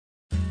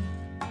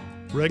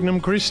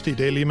Regnum Christi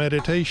Daily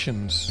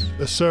Meditations,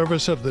 the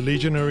service of the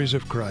Legionaries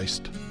of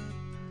Christ.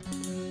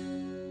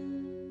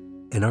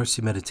 An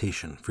RC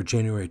Meditation for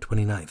January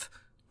 29th,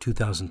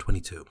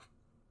 2022.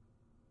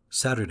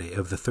 Saturday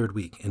of the third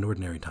week in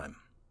Ordinary Time.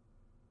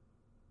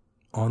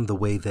 On the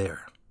Way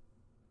There.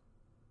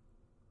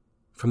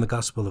 From the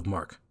Gospel of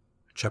Mark,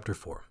 chapter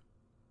 4.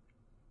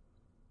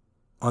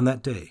 On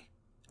that day,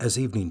 as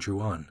evening drew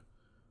on,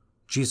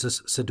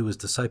 Jesus said to his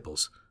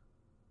disciples,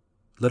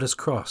 "Let us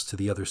cross to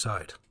the other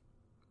side."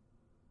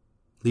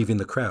 Leaving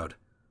the crowd,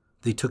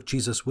 they took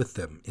Jesus with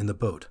them in the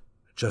boat,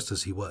 just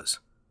as he was.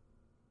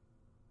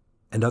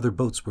 And other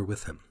boats were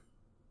with him.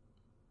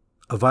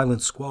 A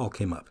violent squall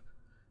came up,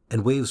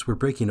 and waves were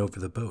breaking over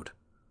the boat,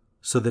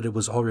 so that it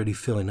was already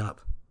filling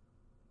up.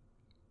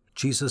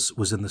 Jesus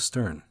was in the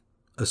stern,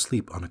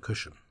 asleep on a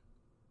cushion.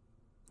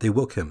 They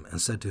woke him and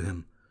said to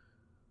him,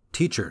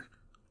 "Teacher,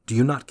 do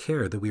you not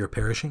care that we are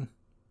perishing?"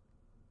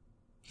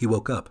 He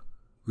woke up,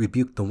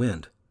 rebuked the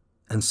wind,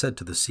 and said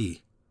to the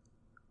sea,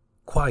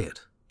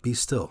 "Quiet, be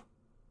still."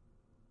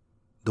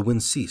 The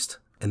wind ceased,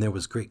 and there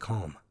was great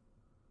calm.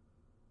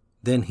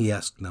 Then he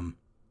asked them,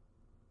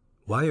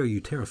 "Why are you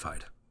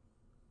terrified?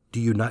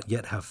 Do you not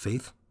yet have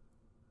faith?"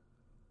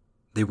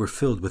 They were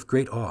filled with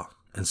great awe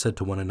and said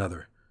to one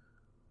another,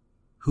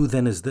 "Who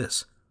then is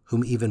this,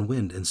 whom even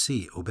wind and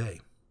sea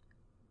obey?"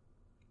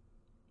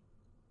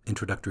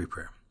 Introductory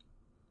Prayer.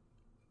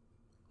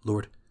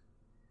 Lord,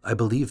 I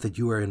believe that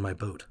you are in my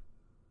boat.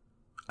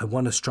 I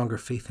want a stronger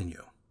faith in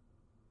you.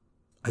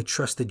 I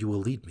trust that you will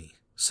lead me,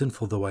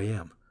 sinful though I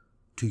am,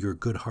 to your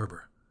good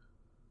harbor.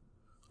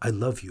 I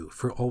love you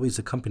for always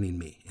accompanying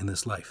me in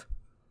this life.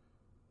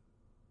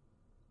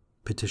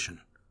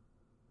 Petition.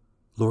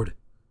 Lord,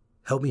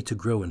 help me to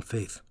grow in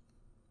faith.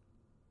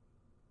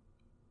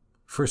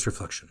 First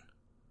reflection.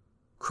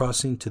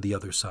 Crossing to the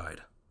other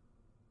side.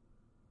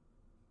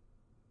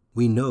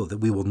 We know that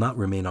we will not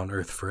remain on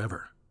earth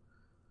forever.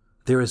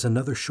 There is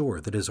another shore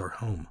that is our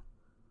home.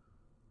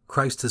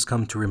 Christ has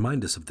come to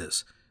remind us of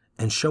this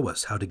and show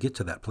us how to get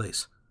to that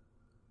place.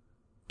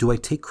 Do I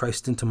take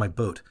Christ into my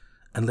boat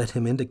and let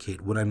him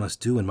indicate what I must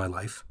do in my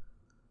life?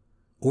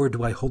 Or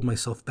do I hold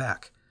myself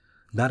back,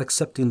 not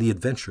accepting the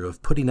adventure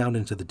of putting out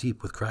into the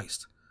deep with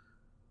Christ?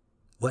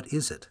 What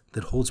is it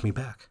that holds me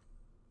back?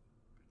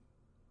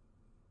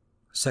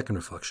 Second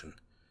reflection.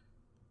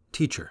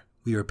 Teacher,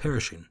 we are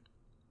perishing.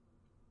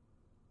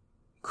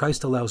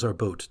 Christ allows our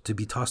boat to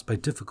be tossed by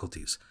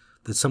difficulties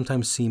that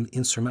sometimes seem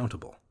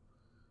insurmountable.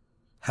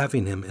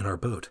 Having him in our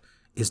boat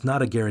is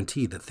not a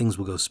guarantee that things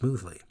will go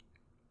smoothly.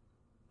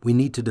 We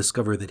need to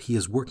discover that he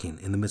is working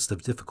in the midst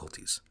of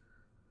difficulties.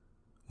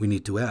 We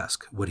need to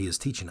ask what he is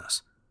teaching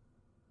us.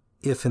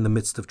 If in the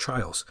midst of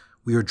trials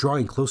we are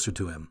drawing closer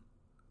to him,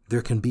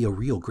 there can be a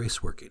real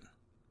grace working.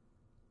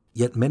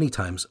 Yet many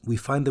times we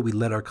find that we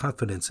let our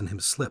confidence in him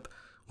slip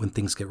when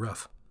things get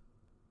rough.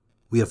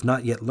 We have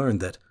not yet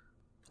learned that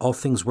all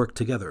things work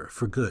together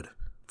for good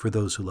for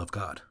those who love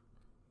God.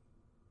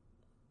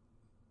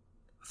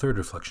 Third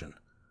reflection.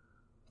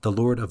 The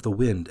Lord of the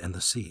wind and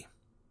the sea.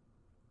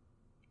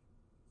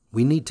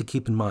 We need to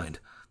keep in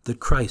mind that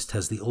Christ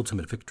has the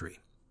ultimate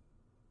victory.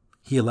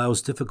 He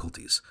allows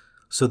difficulties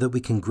so that we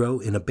can grow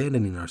in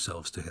abandoning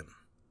ourselves to him.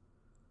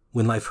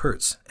 When life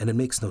hurts and it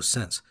makes no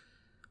sense,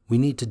 we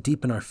need to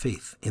deepen our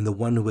faith in the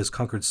one who has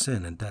conquered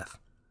sin and death.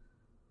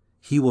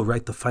 He will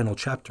write the final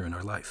chapter in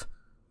our life.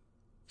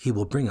 He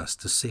will bring us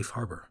to safe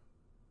harbor.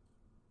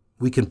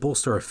 We can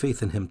bolster our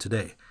faith in him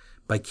today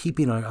by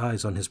keeping our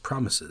eyes on his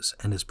promises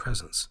and his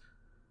presence.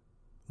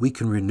 We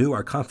can renew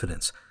our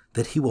confidence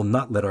that he will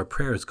not let our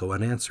prayers go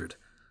unanswered,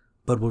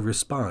 but will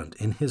respond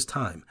in his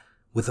time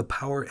with a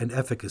power and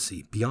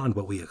efficacy beyond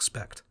what we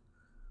expect.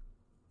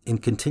 In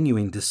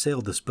continuing to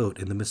sail this boat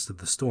in the midst of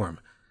the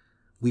storm,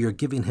 we are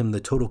giving him the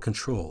total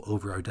control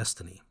over our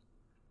destiny.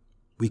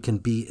 We can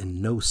be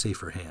in no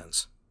safer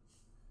hands.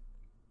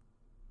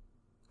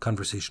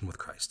 Conversation with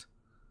Christ.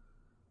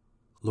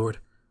 Lord,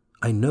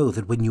 I know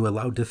that when you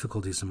allow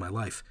difficulties in my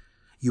life,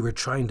 you are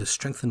trying to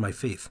strengthen my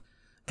faith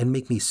and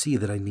make me see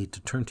that I need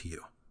to turn to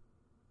you.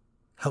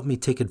 Help me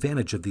take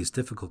advantage of these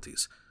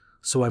difficulties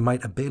so I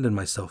might abandon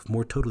myself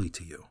more totally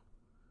to you.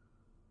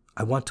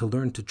 I want to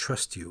learn to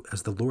trust you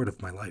as the Lord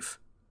of my life.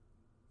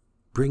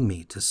 Bring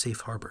me to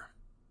safe harbor.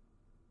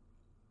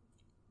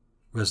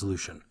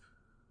 Resolution.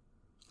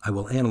 I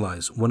will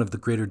analyze one of the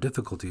greater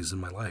difficulties in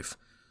my life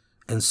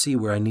and see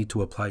where I need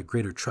to apply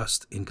greater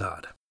trust in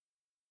God.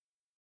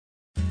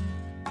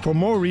 For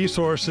more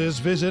resources,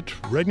 visit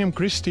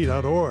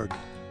regnumchristi.org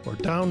or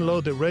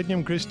download the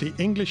Regnum Christi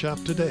English app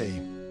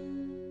today.